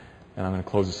on it. And I'm going to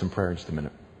close with some prayer in just a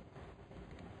minute.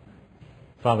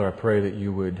 Father, I pray that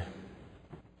you would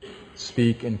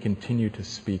speak and continue to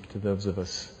speak to those of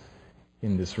us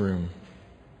in this room.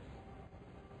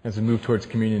 As we move towards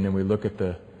communion and we look at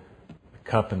the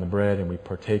cup and the bread and we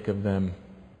partake of them,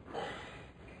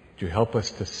 would you help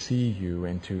us to see you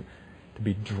and to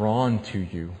be drawn to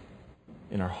you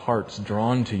in our hearts,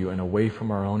 drawn to you and away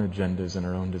from our own agendas and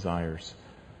our own desires.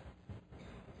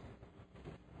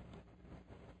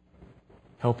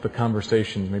 Help the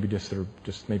conversations, maybe just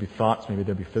maybe thoughts, maybe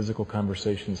there'll be physical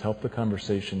conversations. Help the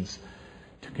conversations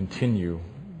to continue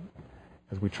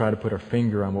as we try to put our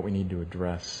finger on what we need to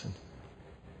address and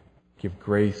give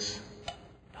grace,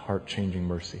 heart-changing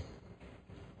mercy.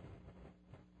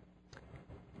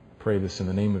 Pray this in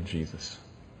the name of Jesus.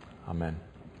 Amen.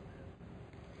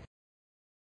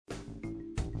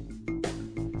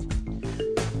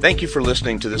 Thank you for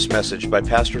listening to this message by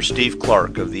Pastor Steve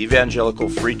Clark of the Evangelical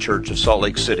Free Church of Salt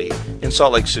Lake City in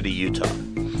Salt Lake City, Utah.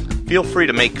 Feel free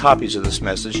to make copies of this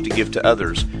message to give to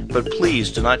others, but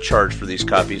please do not charge for these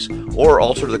copies or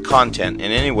alter the content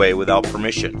in any way without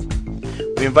permission.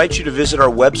 We invite you to visit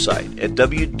our website at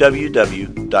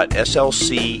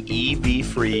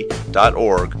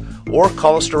www.slcevfree.org or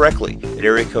call us directly at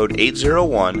area code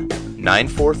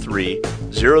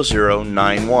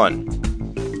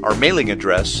 801-943-0091. Our mailing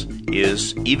address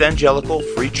is Evangelical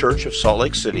Free Church of Salt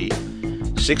Lake City,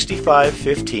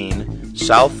 6515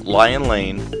 South Lion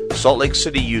Lane, Salt Lake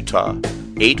City, Utah,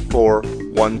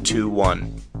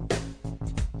 84121.